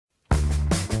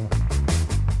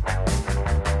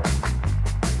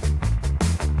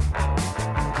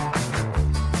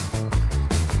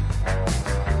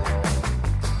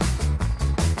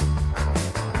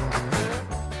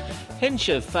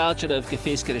Hensha fáilte of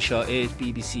Feasgar An Diugh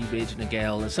BBC Radio na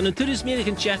Gael. San an Stoirmean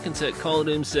an checkanta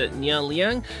columns Niall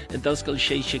Iain and doscail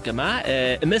sé gama.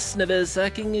 Miss na bheith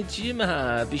sacking a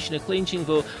Jimha bis na clinching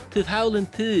vo tuv howlin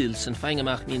tools san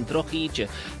fangamach mín drochíide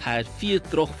had 4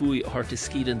 drochfúi horta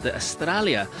skíran de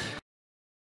Australia.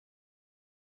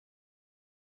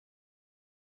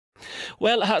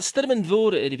 Well, ha styrmyn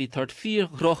fôr ydy fi tord 4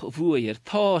 groch fwyr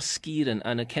tá sgýren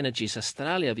an y Kennedys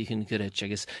Australia fi hyn gyrryd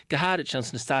agos gyharad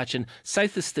chans na stachin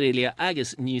South Australia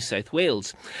agos New South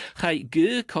Wales. Chai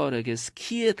gyr cor agos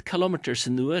 100 km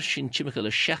sy'n nŵr sy'n chimical y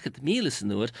 60 mil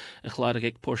sy'n nŵr y chlarag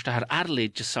ag porsta har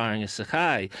Adelaide jasarang ys y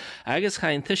chai. Agos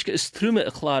chai yn tyshka ys trwma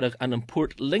y chlarag an yn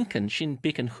Port Lincoln sy'n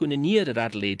bican chwynir ar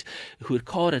Adelaide hwyr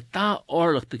cor y da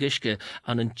orlach dy gyshka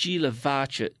an yn gila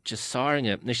vacha jasarang.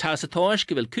 Nes ha sa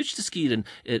toashka fel kuch dy sgýren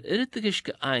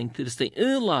irritigiske ein til stei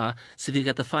la se vi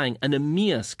gata faing an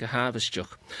mias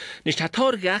gehavestuch. Nicht hat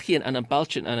torgachien an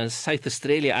balchen an South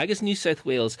Australia agus New South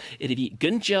Wales vi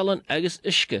gunjellen agus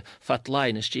iske fat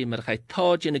line is mar gai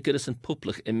todje na gurisen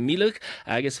public in milig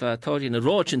agus va todje na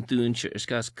rochen doentje is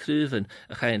gas kruven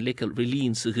a gai en likkel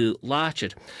relien so gu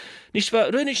lacher. Nicht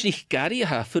war runnig nicht gari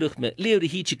ha furug me leure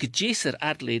hietje gejeser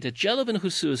Adelaide jelven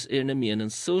husus na mien en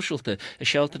socialte a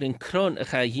shelter in kron a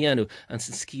gai hianu an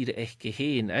sin skire echt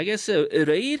geheen. Agus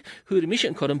reir hwyr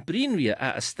mission kor an brinria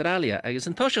a Australia agus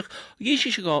an toshach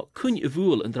ieisi se ga kun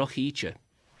voel an droch hietje.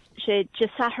 Se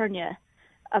jesaherne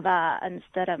a va an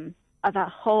styrm a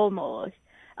va holmog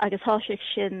agus hoshich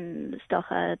sin stoch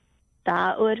a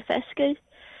da oor feske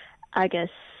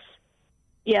agus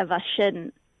va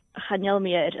sin chanel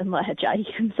meer in le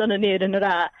jaich son an neer in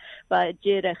ra va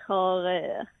jere chol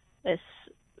is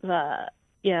va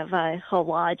va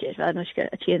cholager va nuske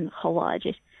a tien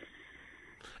cholager.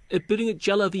 Bring het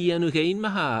jella vi enu gein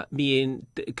maha mi een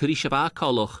kurisha ba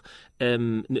koloch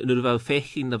nur va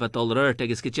fechin na va dollar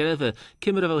agus gejelve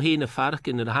kimmer va heen a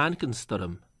farken in hanken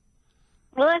storm.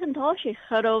 Well I can toshi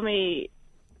haromi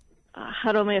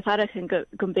a farken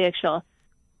gumbeek sho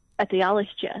at the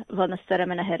alistje van a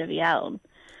storm in a head of yaun.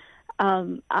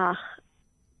 Ach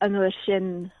an oor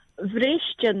sin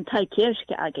vrishtin tai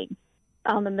keerske aging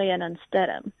an the mean an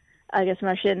storm. Agus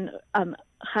mar sin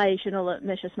chai sin ola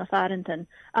mishes ma farentin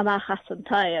ach as an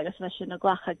tai agus mar sin a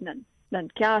glachag nan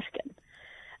kearsken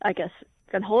agus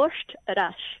gan horst a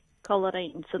rash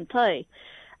colorain san tai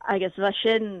agus va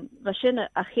sin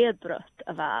a cheadbrut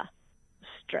a va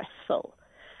stressful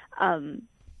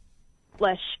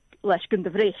leis gun de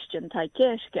vrishtin tai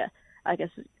keerske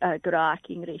agus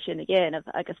graking ri sin again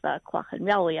agus va clachan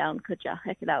meali an kudja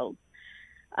hekadal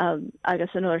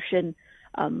agus an or sin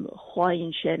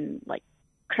hwain sin like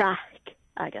crack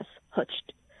agus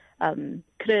hutcht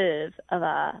kruv of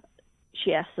a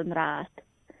sies an rat.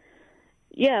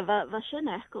 Va sin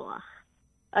ecolach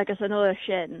agus an oer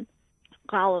sin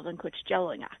galv an kuch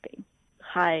jelling aking.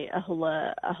 Hai a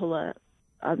hula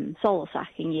solas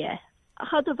aking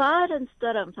had a var an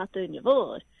sturm fatun je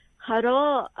voor.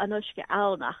 Hara an uske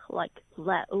aunach like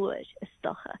le oer is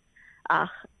stocha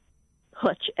ach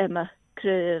hutch emma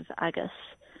kruv agus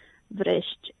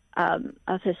vrist a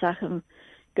fisachem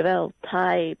gewel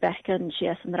tai becken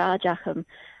sies an rajachem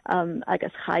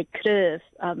agus chai kruv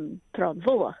trob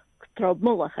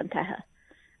mullach an tehe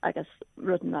agus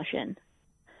rudden na sin.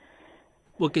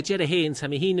 Well gejere heens ha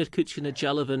mi heener kutchen a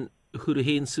jalavan hwyr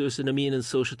heen soos in a mien en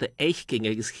social te eichking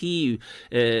agus hiu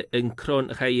in kron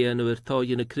chai an oor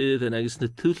taai in a kruven agus na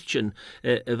tulchen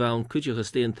vaun kudjach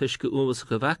as deen tushke oomwas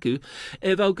gewaku.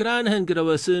 Vau gran hen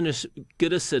grawa sunis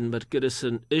gyrison maar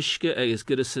gyrison uske agus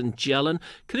gyrison jellen.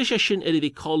 Krisha shin iri vi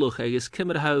koloch agus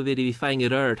kimmer hau veri vi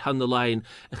fenger erd han de lijn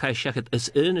chai shachet is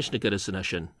earnish na gyrison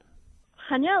ashin.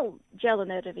 Chanel jellen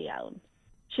iri vi aun.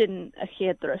 Shin a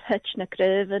cheadr hutch na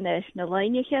kruven na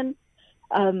lijnjechen.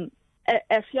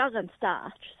 Fiag an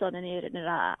stach son in eir in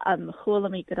ra chola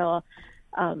mi gra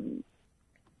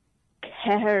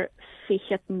ceir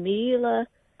 50,000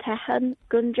 tehan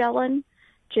gunjalen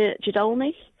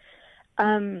jidolnich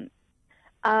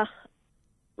ach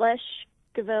leis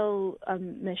gewil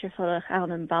misir forach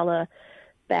an an balla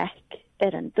bec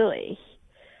an duich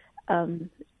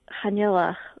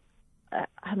chanelach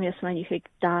ha mi as mein ik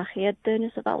dachiad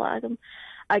dunis a balla agam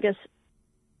agus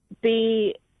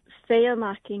be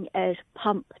féamaking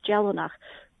pump jellenach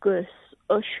gus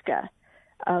uske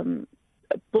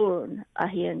born a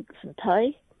hien san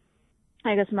tai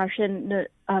agus mar sin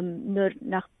nur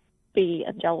nach be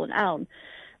an jellen aun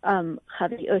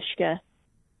chavi uske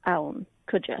aun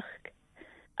kujach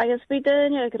agus be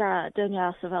dunne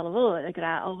dunja sa vel voor a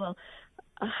gra wel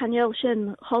hanjel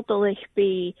sin hodelich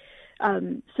be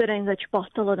suring dat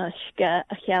bottle an uske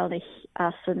a cheelnich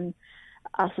as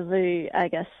a vu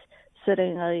agus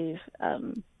sitting I've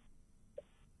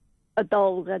a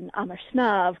dolgan am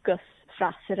snaf gus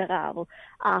frasser a gafel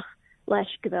ach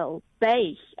leis gyfel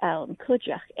beich awn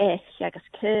cwdiach agus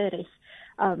cyrich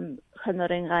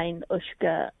chynnar yn gain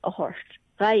usga a hort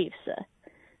gaifse.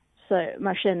 So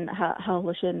mar sin ha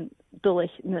sin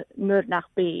dulich nur nach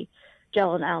bi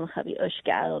jalan awn chabi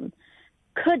usga awn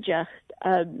cwdiach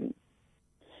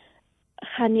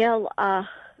chaniel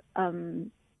ach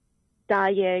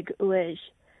daeg uis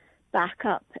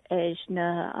backup is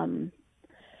na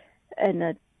in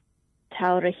a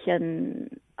taurichen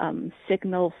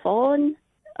signal phone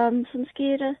some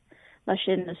skira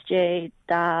machine is j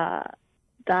that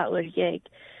were jeg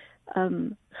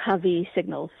heavy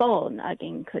signal phone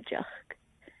agin kujach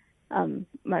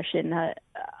machine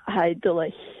ha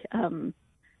dulich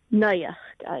nayach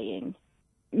agin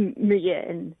mye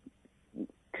in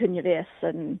kunyeves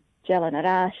and jelen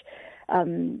arash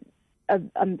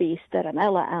beast an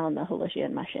ella an the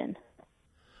holishian machine.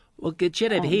 Wel,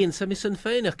 gyda'r hyn, sa mis yn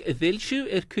ffeinach, y fel siw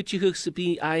cwtiwch sy'n bi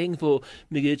aing fo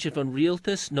mygydja van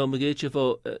realtas, no mygydja fo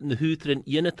na hwtren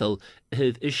ienatal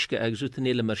hydd ischga ag zwten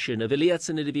ele marsyn. A fel iat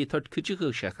sy'n edrych tord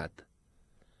cwtiwch siachat?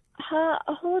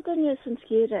 A hod yn ys yn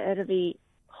sgyrra fi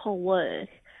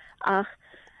holwch, ach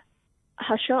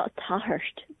ha sio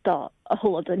tahyrst da a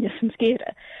hod yn ys yn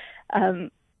sgyrra.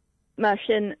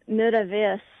 Marsyn nyr a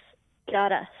fes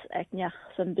garas ag niach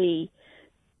sy'n bi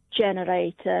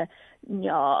generator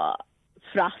ja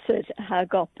frasser ha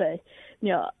goppe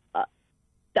ja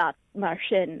dat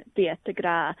marshin beat de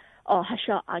gra o ha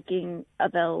sha agin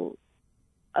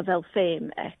avel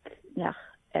fame ek ja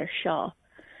sha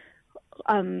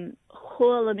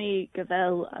holami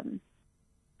gavel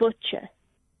butcher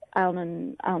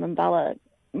alnen balla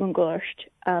mungorst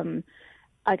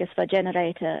agus va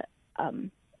generator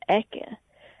eke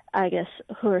agus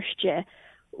hurstje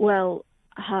well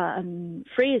ha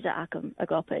freezer acum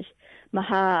agopis ma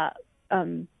ha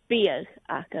beer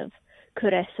acov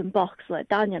cures and box le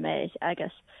danya meis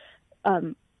agus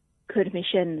could me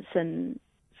shin sin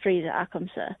freezer acum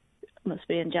sa must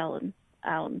be in jalen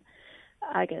aun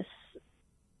agus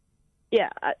yeah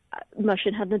ma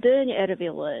shin had na dunya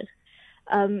ervil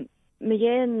me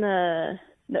yen na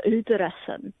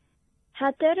uderasan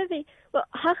had dervi well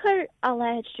hacher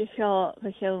alleged to show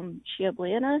the film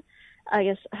shiablina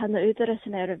agus han na uterus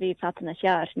yn fi patan a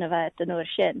siar na fe dyn nhw'r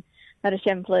sin. Na'r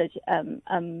esiamplyd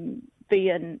fi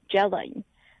yn jelain.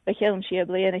 Fe llawn si o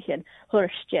blaen eich yn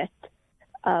hwrstjet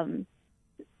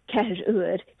cer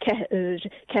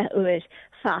ŵr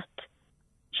fat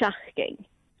siachging.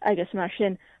 Agus mae'r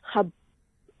sin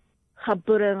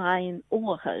chabwr yn ein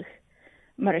oachach.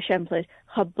 Mae'r esiamplyd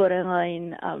chabwr yn ein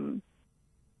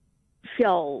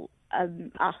fiol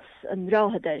as yn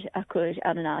rohydr ac wyr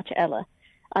ar yn ach ela.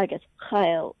 Agus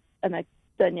chael yn y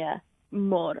dynia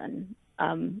môr yn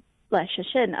leis y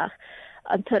sin ach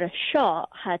yn tyr y sio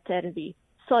had fi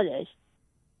solid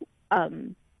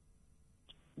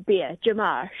bia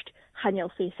jamarst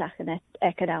haniel ffisach yn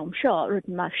ec yn awm sio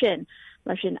rydyn mar sin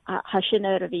ha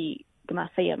sin fi gyma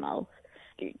ffeiamal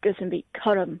gys yn fi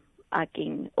corym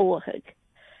agin oachig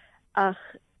ach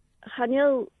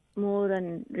haniel môr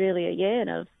yn really a yen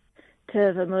of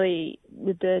tyfa mwy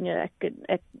na dynia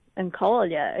yn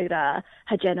colia gra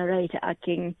ha generate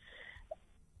agin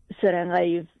sy'r yn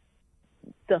gaif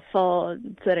dy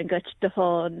ffôn sy'r yn gych dy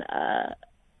ffôn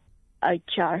a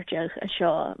chargeach a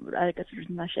sio agos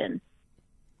rydyn ma sin.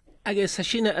 Agus ha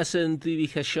sinna as yn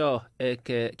ddwywych a sio ag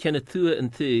cena tua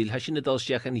yn tŵl, ha sinna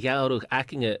dalsiach yn iawrwch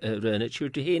acing y rhan,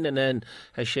 tiwr dy hyn yn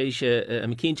ha seisio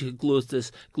am cyntig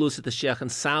glwsyd y siach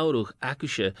yn sawrwch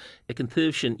acwysio ag yn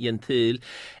thyfsyn i'n tŵl.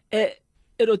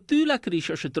 O dŵl ac rys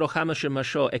os y droch am asio ma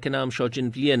sio ag yn am sio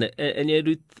jyn flian, yn ei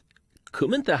rwyd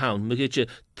cwmynt a hawn, mae gyd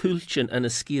tŵlsyn yn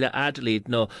ysgir a adelaid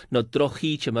no droch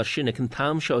hych mar sy'n ag yn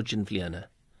tam sio jyn flian.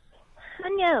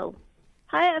 Haniel,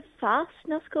 hai a fast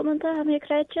nas cwmynt a ham i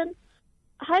credjan?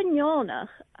 Hai nionach,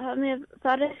 ham i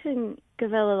farach yn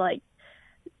gyfel like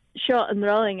sio yn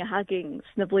rolling a haging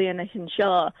snablian ag yn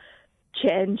sio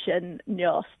change yn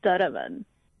nio Stoirmean.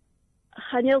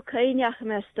 Haniel cainiach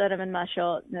me Stoirmean ma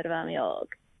sio nirvam iog.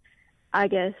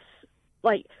 Agus,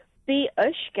 like, bi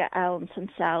ushga awn sy'n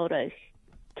sawrach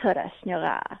tyres nio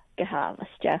ga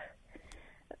gehafastach.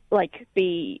 Like,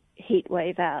 bi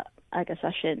heatwave out, agus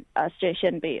as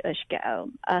jesyn bi ushga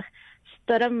awn. Ach,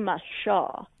 Stoirmean ma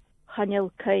sio,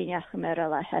 haniel cainiach me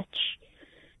rala hitch.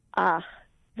 Ach,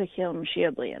 fy chylm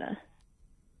siabliana.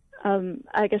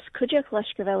 Agus cwdiach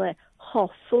leis gyfele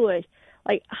hoffwy.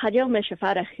 Like, haniel me sio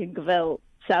farach yn gyfel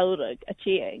sawrach a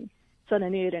chiang. Son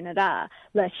yn ur yn y da,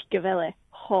 leis gyfele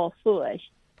hoffwy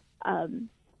a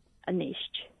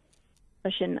nisht.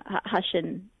 sin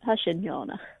hashin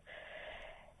Jonach.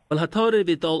 Well, hatáir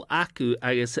bhí dul acu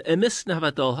agus imisna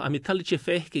bheith dul a mi talige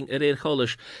fechking réir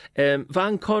cholis.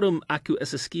 Van chom acu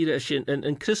as a scíre sin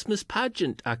an Christmas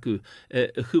pageant acu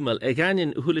chumal. A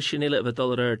ganin hula sinile bheith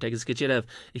dul airt agus go dtíireh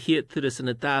a chéad turas in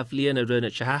a dáh líana runna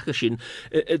se hacha sin.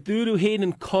 A dúrú héin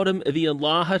an chom a bhí an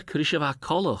láthar chuir se bheith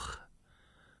coloch.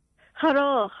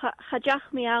 Hará,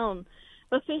 chadeach mi ann.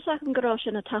 Ba féach an gorá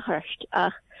sin a tachart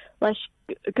ach leis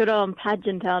gorá an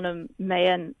pageant anm mé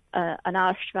an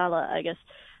ársfele agus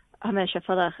ha se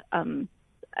fallach an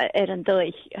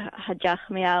doich hadeach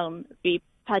mi ann bhí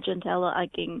pageant eile a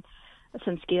ging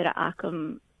san scéire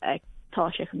acum ag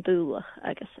táiseach an dúlach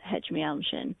agus heid mi ann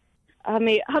sin. Ha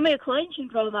mé a chláin sin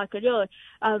grá go leor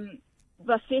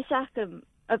ba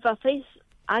fés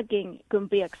agin gwn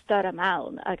bí ag star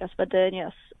mawn agus ba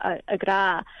dynios a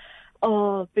gra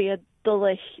o bí a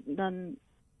dulich nan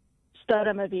star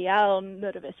am a bhí awn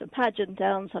nur a vis an pageant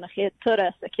down san a chéad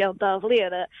turas a cean dáh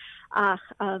líana ach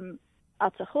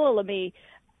at a chól a mi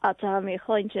at a mi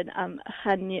chláintin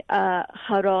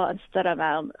hará an star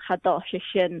mawn chadá se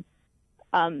sin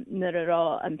nur a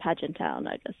rá an pageant town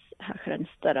agus hachar an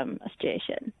starm a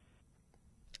station.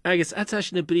 Agus atá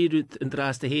na bríút an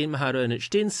drásta héin marthna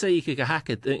stin saige go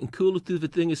hacad an coolla tú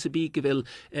bh dunga sa bí go bhfuil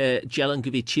gealan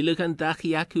go bhí tíile an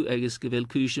dachaí acu agus go bhfuil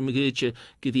cúise magúte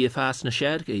go bhí a fás na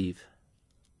seir gaíh.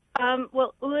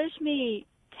 Well, uis me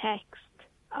text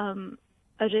a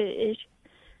réir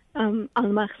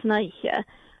almach snaiche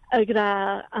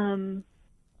agra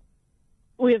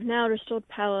we have now restored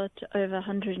power to over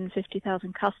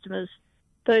 150,000 customers.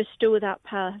 Those still without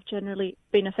power have generally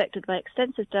been affected by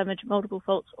extensive damage, multiple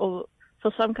faults, or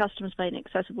for some customers by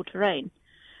inaccessible terrain.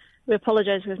 We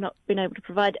apologise we have not been able to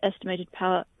provide estimated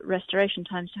power restoration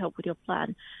times to help with your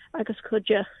plan. Agus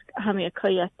cúideach ha mé a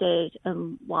coiated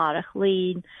an warach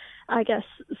lín. I guess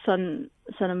sun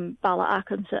bala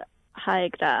acum sa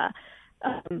haigra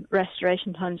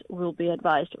restoration times will be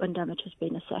advised when damage has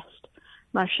been assessed.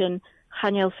 Mar sin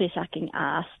Niall Iain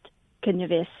asked, can you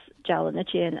vis jalan a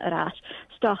chin arat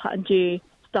stocha an diugh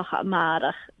stocha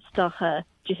marach stocha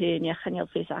jehúneach Niall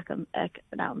Iain ag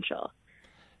an amseo.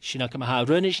 Sinach am ha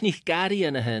runnis nicht gari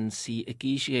an a hen si a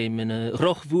gíise min a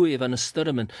roch fwy van a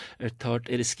Stoirmean tart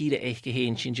a skire eich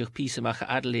geheen sin joch písamach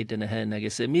a Adelaide an a hen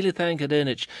agus míle thain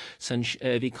gadunich san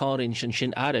vi cárin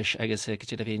sin arish agus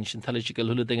gyda féin sin taligigal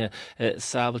hula dinge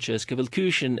savalches gyfil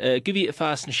cúsin gyfi a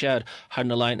fast na siar har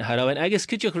na lein har awen agus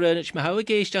cydioch runnich ma hawa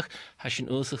geisteach ha sin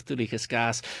osach dúlich as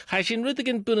gas ha sin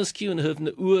rudigan bunas kiwn huf na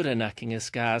ura naking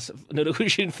as gas na ru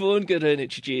sin fón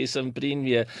garunnich jés an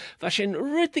brinvia va sin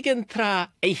rudigan tra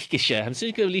Eichgische, am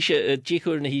sy'n gyda líse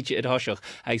díchúr na híide ar háiseach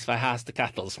agus bheit háas de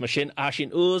catals, mar sin a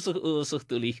sin ósach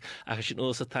dúlích a sin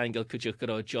ósach tangal cúideach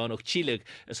gorá John och Chílig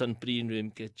as an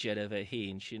bríonrúm go jeireh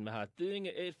héin sin ma ha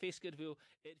dúinge Feasgar